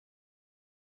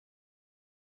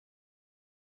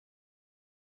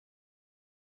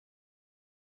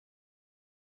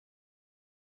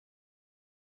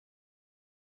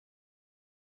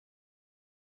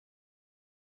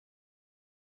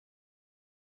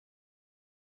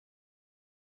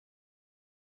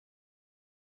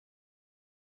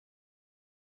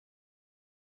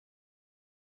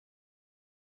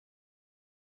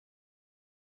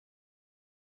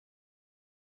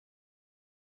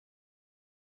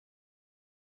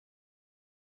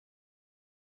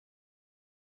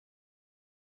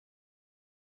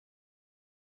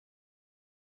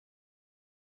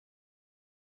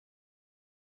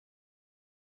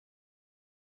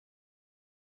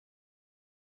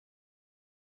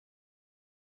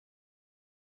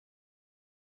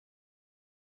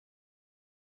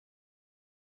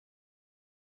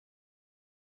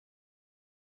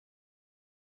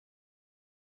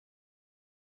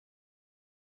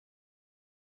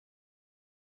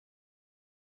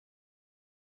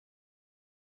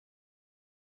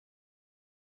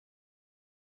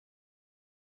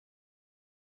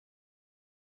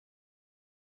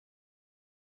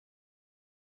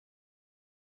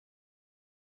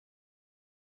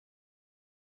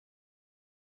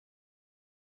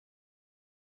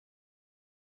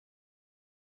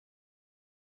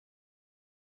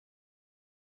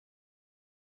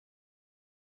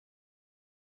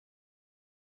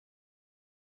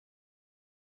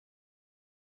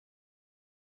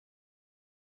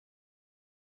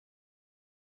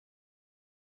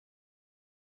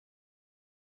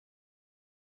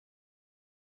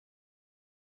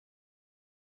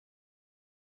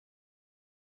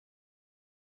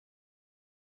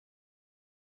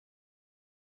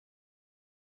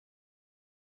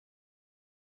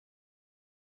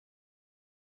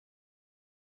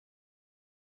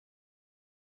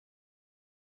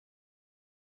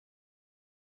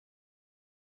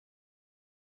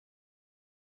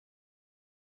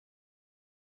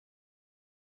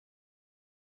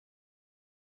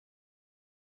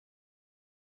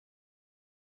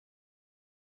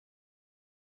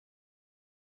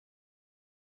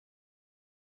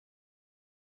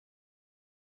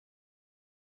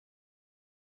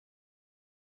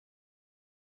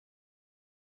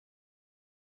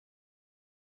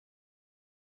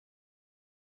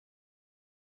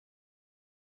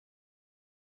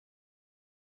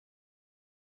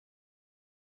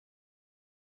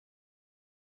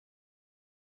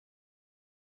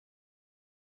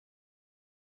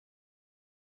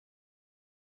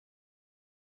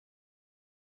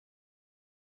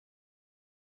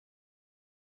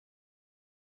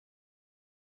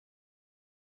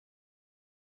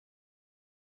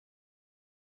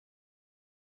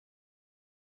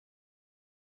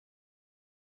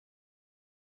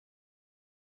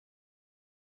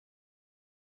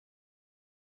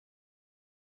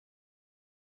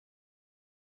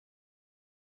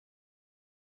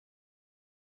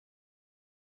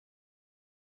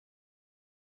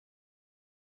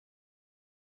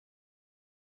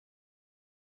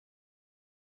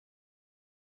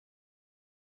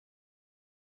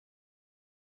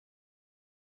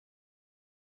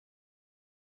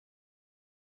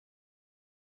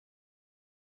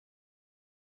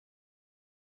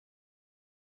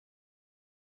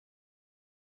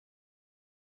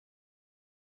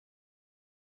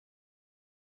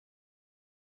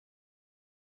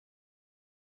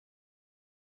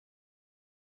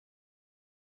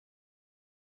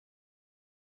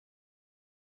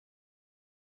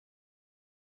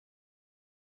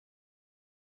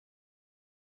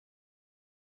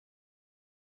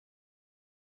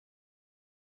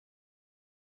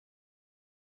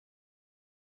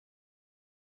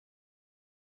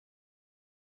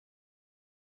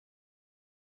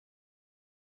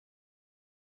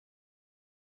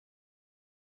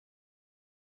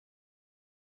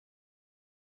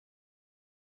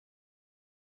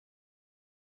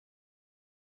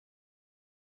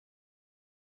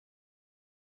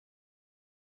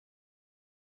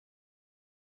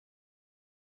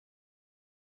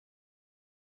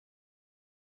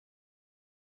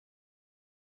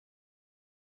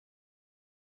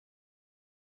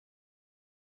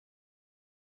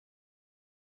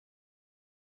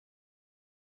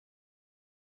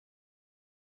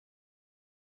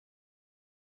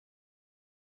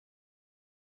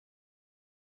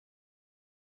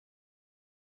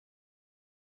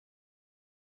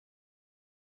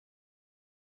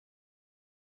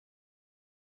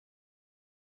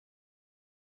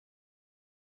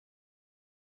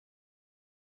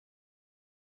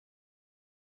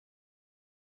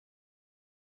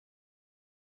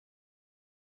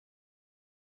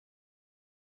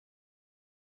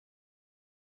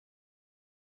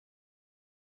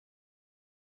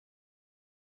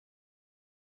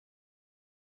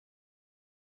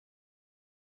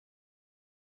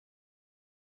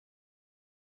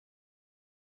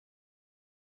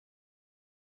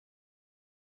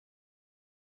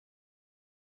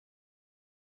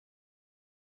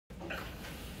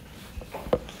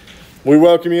We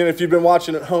welcome you, and if you've been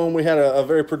watching at home, we had a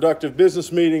very productive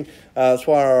business meeting. That's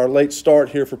why our late start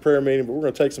here for prayer meeting, but we're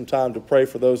going to take some time to pray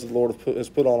for those that the Lord has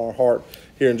put on our heart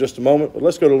here in just a moment. But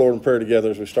let's go to the Lord in prayer together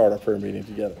as we start our prayer meeting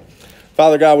together.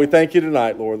 Father God, we thank you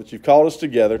tonight, Lord, that you've called us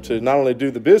together to not only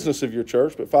do the business of your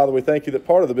church, but Father, we thank you that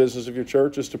part of the business of your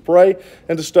church is to pray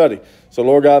and to study. So,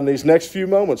 Lord God, in these next few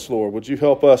moments, Lord, would you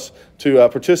help us to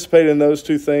participate in those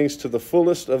two things to the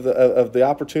fullest of the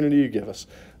opportunity you give us.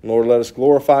 And Lord, let us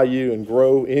glorify you and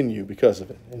grow in you because of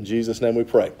it. In Jesus' name we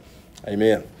pray.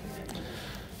 Amen.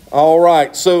 All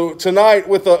right, so tonight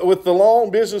with the long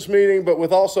business meeting, but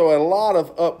with also a lot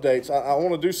of updates, I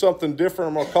want to do something different.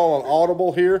 I'm going to call an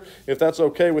audible here, if that's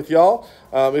okay with y'all.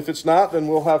 If it's not, then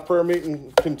we'll have prayer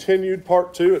meeting continued,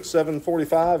 part 2 at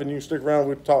 7:45, and you can stick around.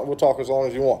 We'll talk as long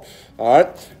as you want. All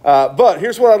right, but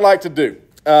here's what I'd like to do.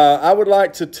 I would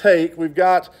like to take, we've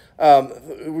got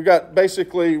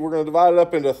basically, we're going to divide it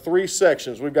up into 3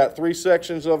 sections. We've got 3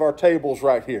 sections of our tables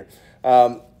right here.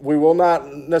 We will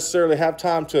not necessarily have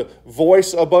time to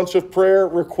voice a bunch of prayer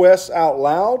requests out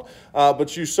loud,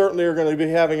 but you certainly are going to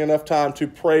be having enough time to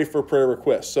pray for prayer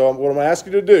requests. So what I'm going to ask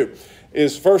you to do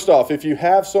is, first off, if you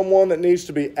have someone that needs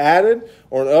to be added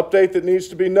or an update that needs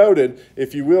to be noted,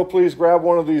 if you will, please grab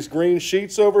one of these green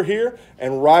sheets over here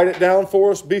and write it down for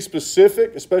us. Be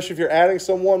specific, especially if you're adding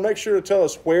someone. Make sure to tell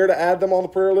us where to add them on the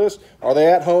prayer list. Are they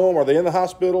at home? Are they in the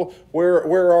hospital?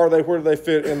 Where are they? Where do they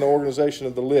fit in the organization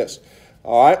of the list?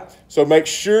 All right, so make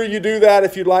sure you do that.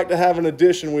 If you'd like to have an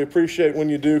addition, we appreciate when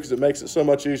you do, because it makes it so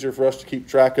much easier for us to keep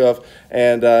track of,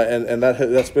 and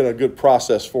that's been a good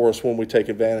process for us when we take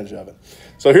advantage of it.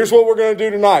 So here's what we're going to do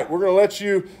tonight. We're going to let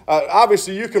you,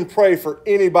 obviously you can pray for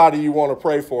anybody you want to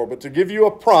pray for, but to give you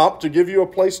a prompt, to give you a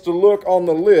place to look on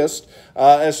the list,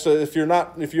 as to if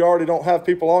you already don't have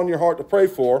people on your heart to pray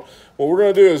for, what we're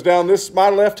going to do is down my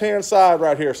left-hand side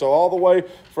right here, so all the way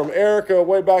from Erica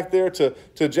way back there to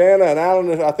Jana and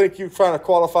Alan. I think you're trying to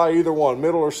qualify either one,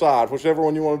 middle or side, whichever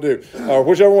one you want to do, or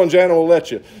whichever one Jana will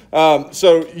let you.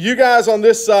 So you guys on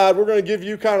this side, we're going to give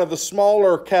you kind of the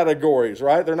smaller categories,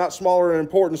 right? They're not smaller in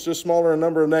importance, just smaller in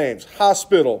number of names.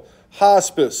 Hospital,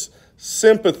 hospice,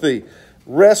 sympathy,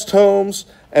 rest homes,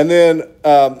 and then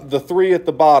the 3 at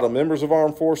the bottom, members of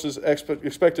armed forces,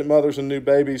 expectant mothers and new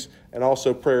babies, and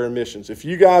also prayer and missions. If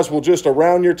you guys will just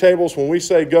around your tables, when we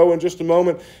say go in just a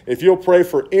moment, if you'll pray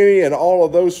for any and all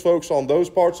of those folks on those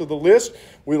parts of the list,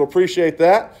 we'll appreciate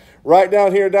that. Right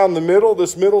down here, down the middle,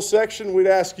 this middle section, we'd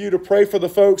ask you to pray for the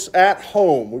folks at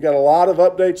home. We got a lot of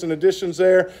updates and additions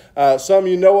there. Some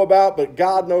you know about, but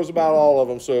God knows about all of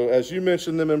them. So as you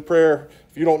mention them in prayer,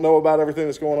 if you don't know about everything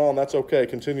that's going on, that's okay.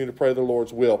 Continue to pray the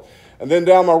Lord's will. And then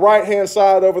down my right-hand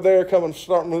side over there,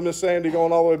 starting with Miss Sandy,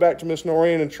 going all the way back to Miss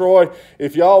Noreen and Troy,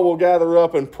 if y'all will gather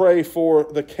up and pray for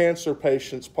the cancer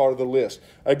patients part of the list.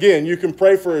 Again, you can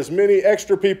pray for as many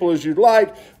extra people as you'd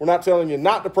like. We're not telling you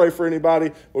not to pray for anybody,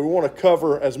 but we want to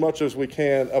cover as much as we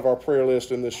can of our prayer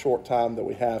list in this short time that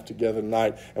we have together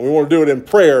tonight. And we want to do it in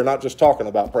prayer, not just talking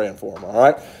about praying for them, all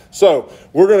right? So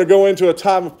we're going to go into a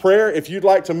time of prayer. If you'd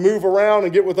like to move around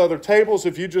and get with other tables,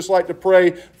 if you'd just like to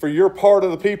pray for your part of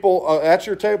the people at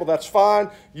your table, that's fine.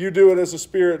 You do it as the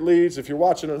Spirit leads. If you're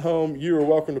watching at home, you are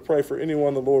welcome to pray for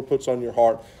anyone the Lord puts on your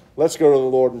heart. Let's go to the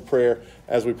Lord in prayer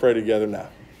as we pray together now.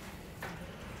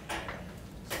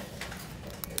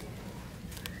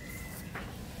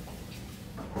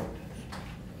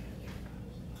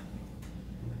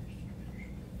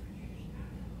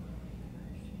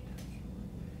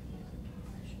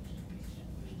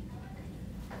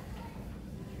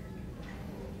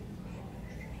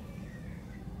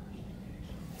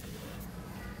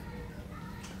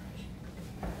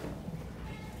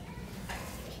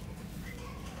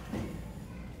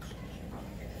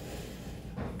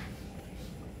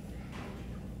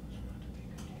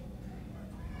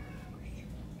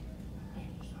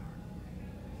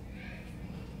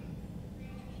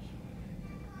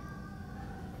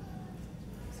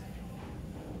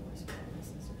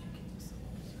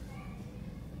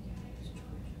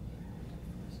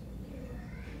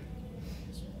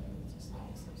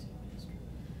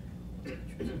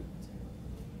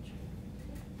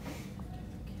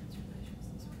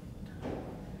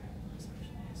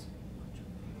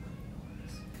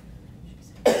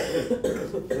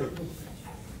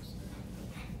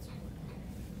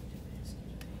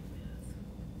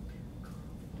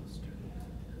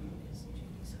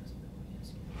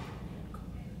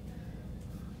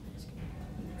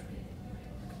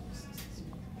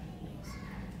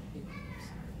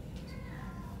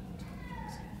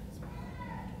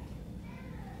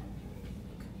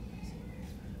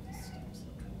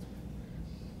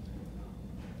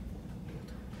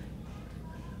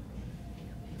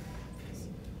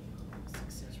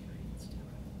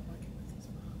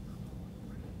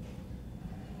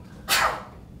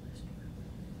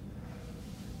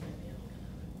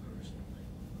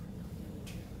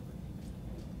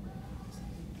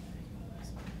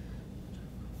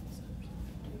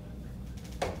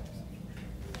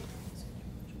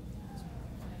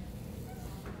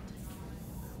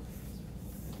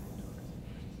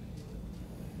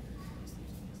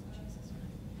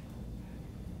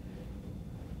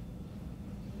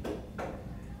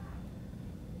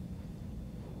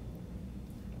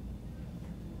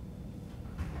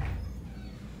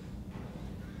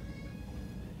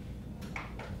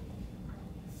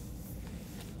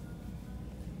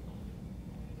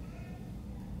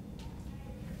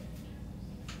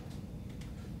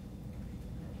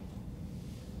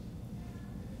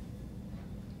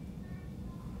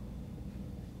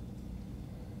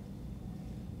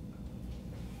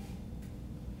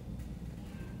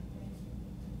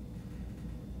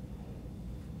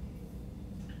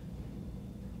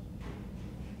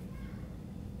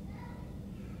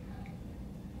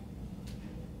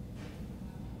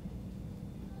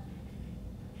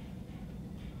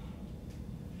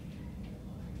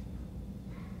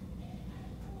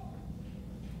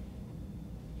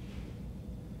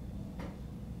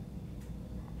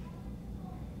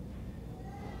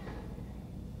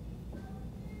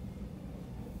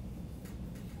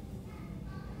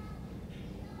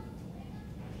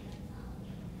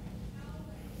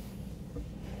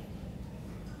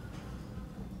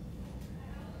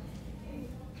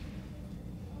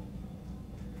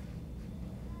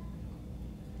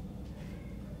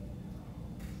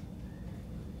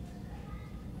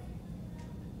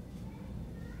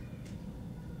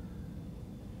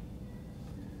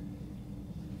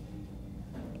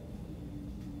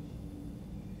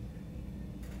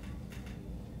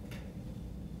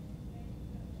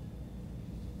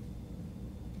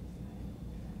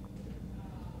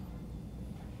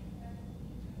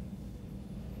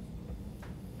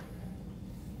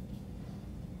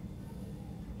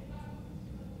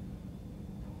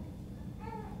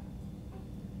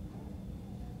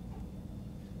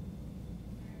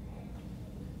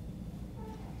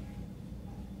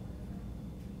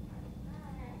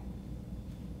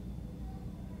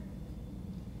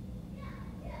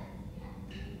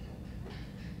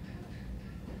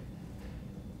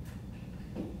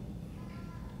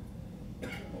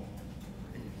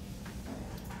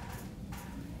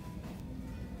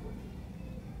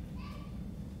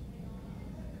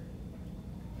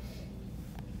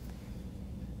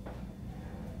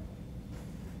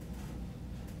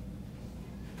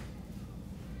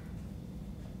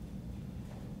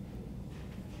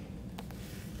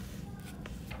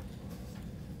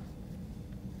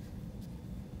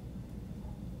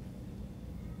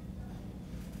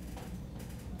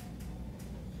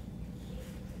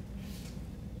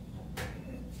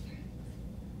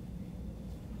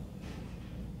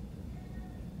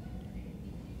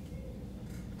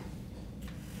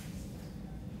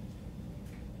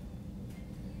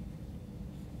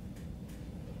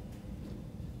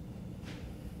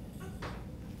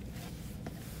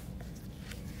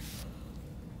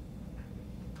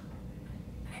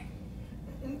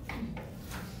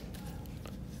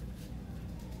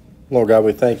 Lord God,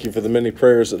 we thank you for the many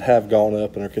prayers that have gone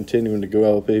up and are continuing to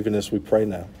go up even as we pray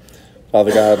now.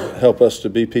 Father God, help us to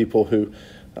be people who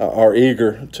are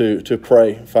eager to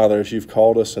pray, Father, as you've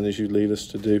called us and as you lead us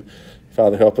to do.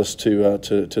 Father, help us to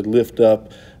lift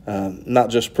up not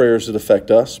just prayers that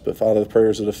affect us, but, Father, the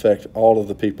prayers that affect all of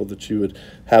the people that you would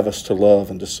have us to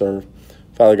love and to serve.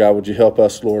 Father God, would you help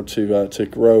us, Lord, to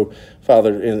grow,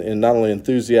 Father, in not only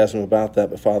enthusiasm about that,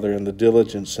 but, Father, in the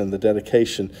diligence and the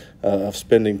dedication of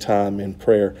spending time in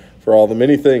prayer for all the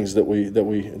many things that we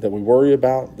worry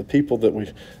about, the people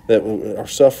that are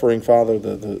suffering, Father,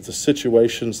 the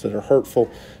situations that are hurtful.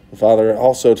 And Father,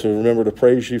 also to remember to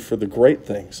praise you for the great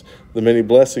things, the many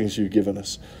blessings you've given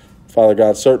us. Father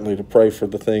God, certainly to pray for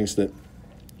the things that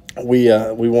we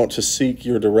want to seek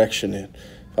your direction in.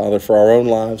 Father, for our own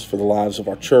lives, for the lives of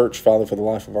our church, Father, for the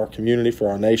life of our community, for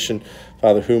our nation,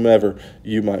 Father, whomever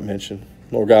you might mention.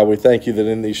 Lord God, we thank you that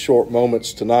in these short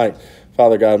moments tonight,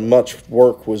 Father God, much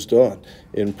work was done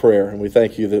in prayer. And we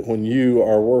thank you that when you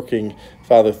are working,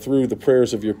 Father, through the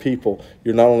prayers of your people,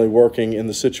 you're not only working in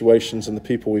the situations and the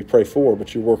people we pray for,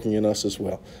 but you're working in us as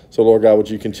well. So, Lord God, would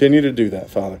you continue to do that,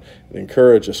 Father, and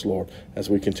encourage us, Lord, as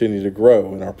we continue to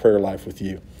grow in our prayer life with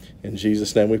you. In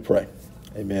Jesus' name we pray.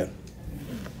 Amen.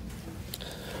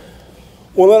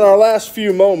 Well, in our last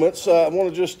few moments, I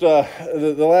want to just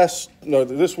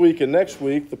this week and next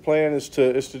week, the plan is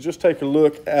to just take a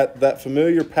look at that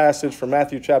familiar passage from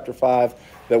Matthew chapter 5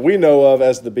 that we know of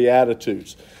as the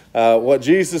Beatitudes. What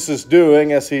Jesus is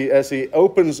doing as he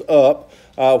opens up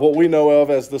what we know of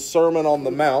as the Sermon on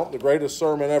the Mount, the greatest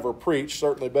sermon ever preached,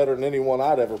 certainly better than any one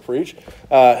I'd ever preach,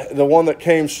 the one that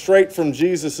came straight from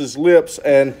Jesus' lips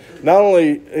and not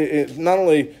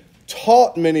only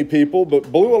taught many people, but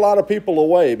blew a lot of people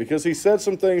away because he said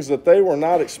some things that they were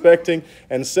not expecting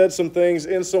and said some things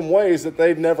in some ways that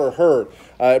they'd never heard.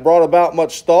 It brought about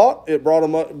much thought, it brought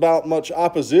about much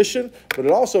opposition, but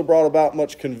it also brought about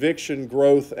much conviction,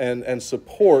 growth, and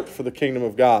support for the kingdom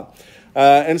of God.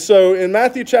 And so in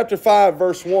Matthew chapter 5,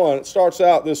 verse 1, it starts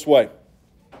out this way.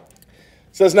 It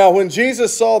says, "Now when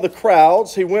Jesus saw the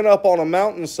crowds, he went up on a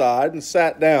mountainside and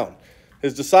sat down.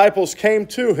 His disciples came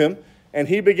to him, and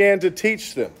he began to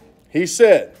teach them. He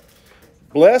said,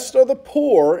 'Blessed are the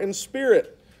poor in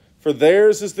spirit, for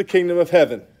theirs is the kingdom of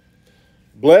heaven.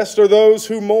 Blessed are those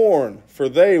who mourn, for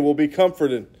they will be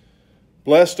comforted.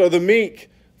 Blessed are the meek,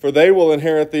 for they will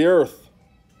inherit the earth.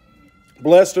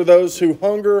 Blessed are those who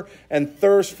hunger and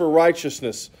thirst for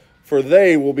righteousness, for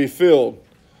they will be filled.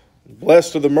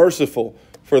 Blessed are the merciful,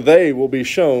 for they will be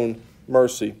shown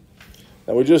mercy.'"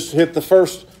 Now we just hit the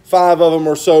first 5 of them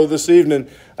or so this evening,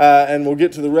 and we'll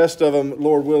get to the rest of them,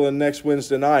 Lord willing, next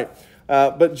Wednesday night.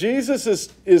 But Jesus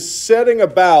is setting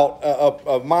about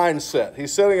a mindset.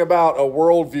 He's setting about a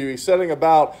worldview. He's setting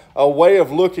about a way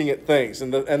of looking at things.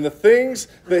 And the things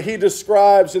that he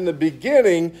describes in the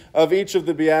beginning of each of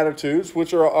the Beatitudes,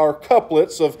 which are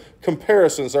couplets of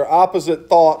comparisons. They're opposite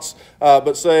thoughts,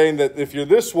 but saying that if you're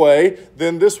this way,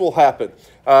 then this will happen.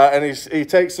 And he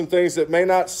takes some things that may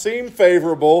not seem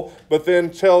favorable, but then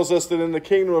tells us that in the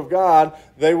kingdom of God,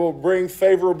 they will bring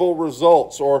favorable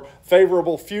results, or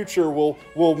favorable future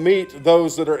will meet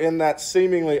those that are in that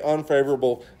seemingly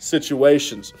unfavorable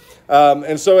situations.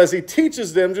 And so as he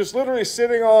teaches them, just literally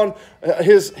sitting on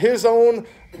his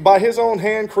own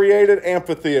hand created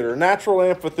amphitheater, natural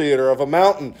amphitheater of a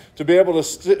mountain, to be able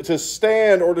to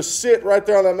stand or to sit right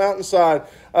there on that mountainside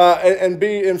and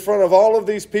be in front of all of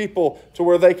these people to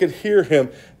where they could hear him.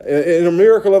 In a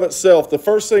miracle of itself, the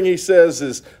first thing he says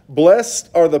is, "Blessed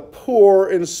are the poor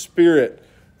in spirit,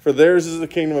 for theirs is the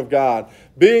kingdom of God."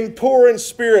 Being poor in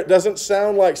spirit doesn't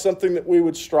sound like something that we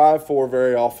would strive for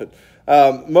very often.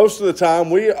 Most of the time,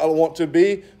 we want to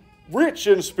be rich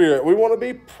in spirit. We want to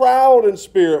be proud in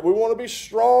spirit. We want to be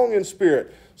strong in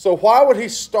spirit. So why would he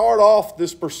start off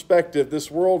this perspective, this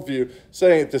worldview,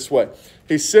 saying it this way?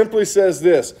 He simply says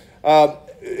this.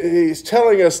 He's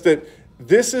telling us that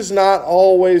this is not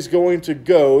always going to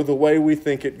go the way we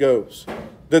think it goes.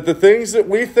 That the things that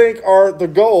we think are the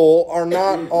goal are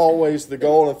not always the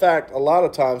goal. In fact, a lot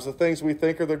of times the things we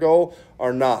think are the goal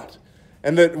are not.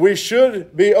 And that we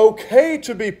should be okay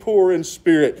to be poor in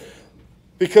spirit,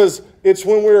 because it's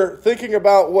when we're thinking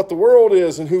about what the world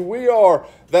is and who we are,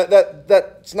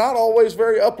 that's not always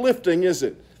very uplifting, is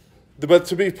it? But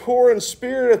to be poor in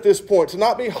spirit at this point, to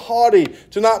not be haughty,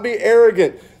 to not be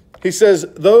arrogant. He says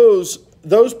those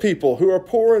people who are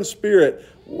poor in spirit,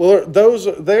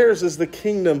 theirs is the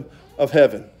kingdom of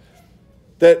heaven.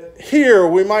 That here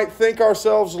we might think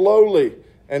ourselves lowly,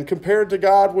 and compared to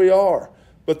God we are.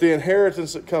 but the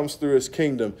inheritance that comes through his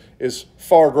kingdom is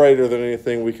far greater than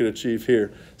anything we could achieve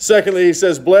here. Secondly, he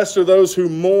says, blessed are those who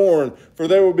mourn, for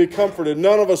they will be comforted.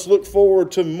 None of us look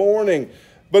forward to mourning,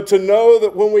 but to know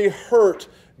that when we hurt,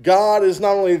 God is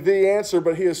not only the answer,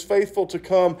 but he is faithful to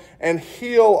come and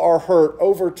heal our hurt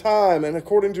over time and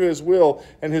according to his will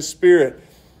and his Spirit.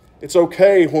 It's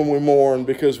okay when we mourn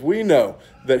because we know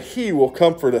that he will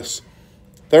comfort us.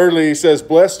 Thirdly, he says,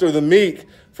 blessed are the meek,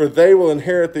 for they will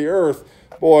inherit the earth.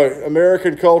 Boy,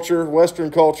 American culture,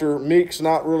 Western culture, meek's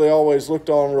not really always looked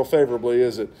on real favorably,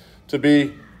 is it? To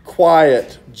be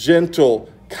quiet, gentle,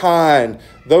 kind.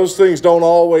 Those things don't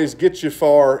always get you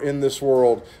far in this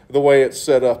world the way it's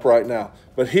set up right now.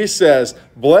 But he says,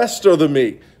 blessed are the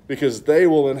meek, because they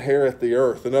will inherit the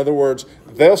earth. In other words,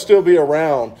 they'll still be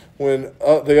around when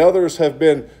the others have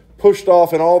been pushed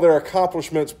off in all their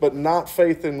accomplishments, but not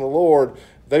faith in the Lord.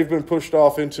 They've been pushed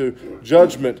off into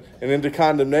judgment and into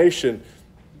condemnation.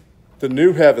 The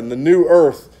new heaven, the new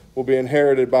earth will be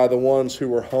inherited by the ones who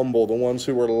were humble, the ones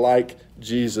who were like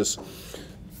Jesus.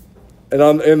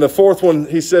 And in the fourth one,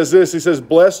 he says this. He says,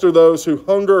 blessed are those who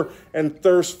hunger and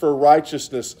thirst for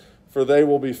righteousness, for they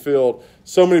will be filled.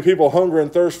 So many people hunger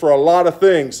and thirst for a lot of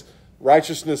things.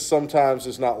 Righteousness sometimes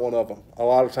is not one of them. A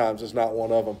lot of times is not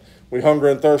one of them. We hunger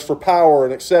and thirst for power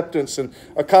and acceptance and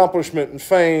accomplishment and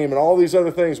fame and all these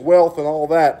other things, wealth and all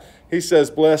that. He says,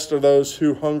 blessed are those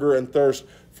who hunger and thirst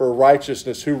for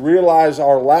righteousness, who realize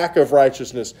our lack of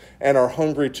righteousness and are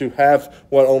hungry to have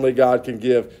what only God can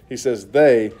give. He says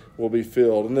they will be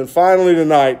filled. And then finally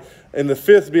tonight, in the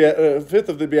fifth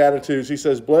of the Beatitudes, he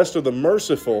says, blessed are the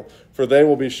merciful, for they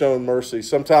will be shown mercy.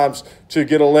 Sometimes to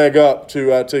get a leg up,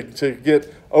 to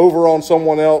get over on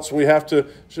someone else, we have to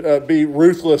be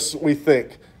ruthless, we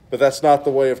think. But that's not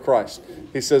the way of Christ.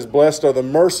 He says, blessed are the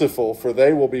merciful, for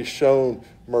they will be shown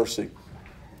mercy.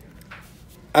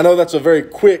 I know that's a very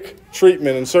quick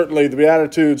treatment, and certainly the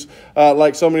Beatitudes,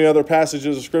 like so many other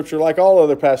passages of Scripture, like all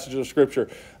other passages of Scripture,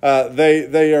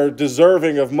 they are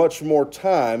deserving of much more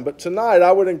time. But tonight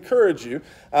I would encourage you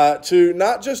to,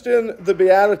 not just in the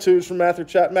Beatitudes from Matthew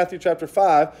chapter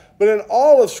 5, but in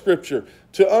all of Scripture,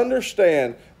 to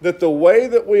understand that the way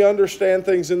that we understand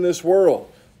things in this world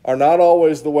are not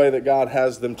always the way that God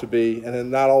has them to be,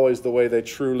 and not always the way they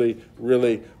truly,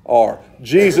 really are.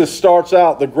 Jesus starts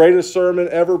out the greatest sermon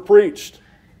ever preached.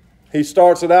 He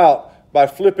starts it out by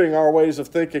flipping our ways of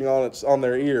thinking on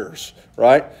their ears,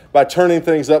 right? By turning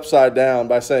things upside down,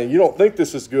 by saying, you don't think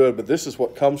this is good, but this is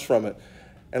what comes from it.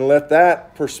 And let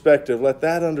that perspective, let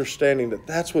that understanding that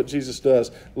that's what Jesus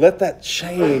does, let that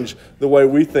change the way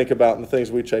we think about and the things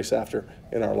we chase after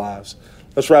in our lives.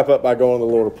 Let's wrap up by going to the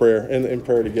Lord of prayer in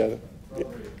prayer together.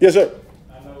 Yes, sir.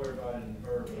 I know everybody in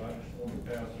prayer, but I just want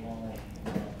to pass along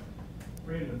a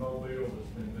friend in Mobile that's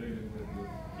been dealing with the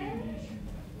kidney issues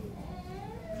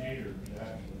for years,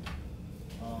 actually.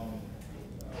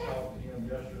 I talked to him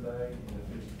yesterday, and if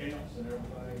his counts and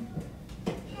everything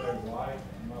stay right,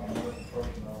 I'm not a medical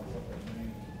person, I don't know what that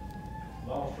means.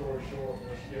 Long story short,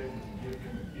 we're scheduled to give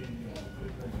him a kidney on the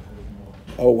 15th of this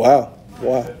month. Oh, wow.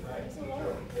 Wow.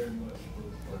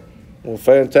 Well,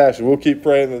 fantastic. We'll keep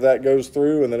praying that goes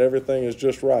through and that everything is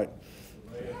just right.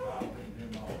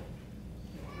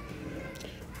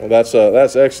 Well,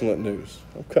 that's excellent news.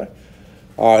 Okay.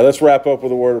 All right, let's wrap up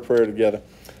with a word of prayer together.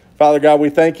 Father God, we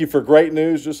thank you for great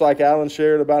news, just like Alan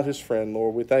shared about his friend,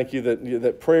 Lord. We thank you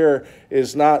that prayer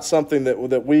is not something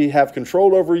that we have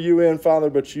control over you in, Father,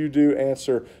 but you do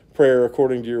answer prayer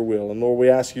according to your will. And Lord, we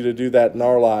ask you to do that in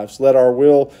our lives. Let our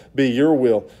will be your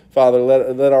will. Father,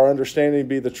 let our understanding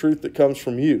be the truth that comes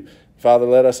from you. Father,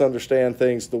 let us understand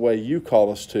things the way you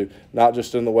call us to, not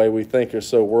just in the way we think are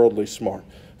so worldly smart.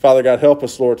 Father God, help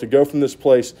us, Lord, to go from this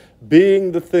place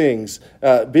being being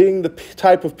the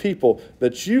type of people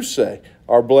that you say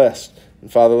are blessed.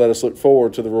 And Father, let us look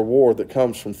forward to the reward that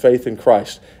comes from faith in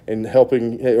Christ and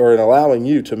in allowing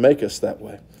you to make us that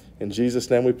way. In Jesus'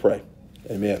 name we pray.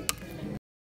 Amen.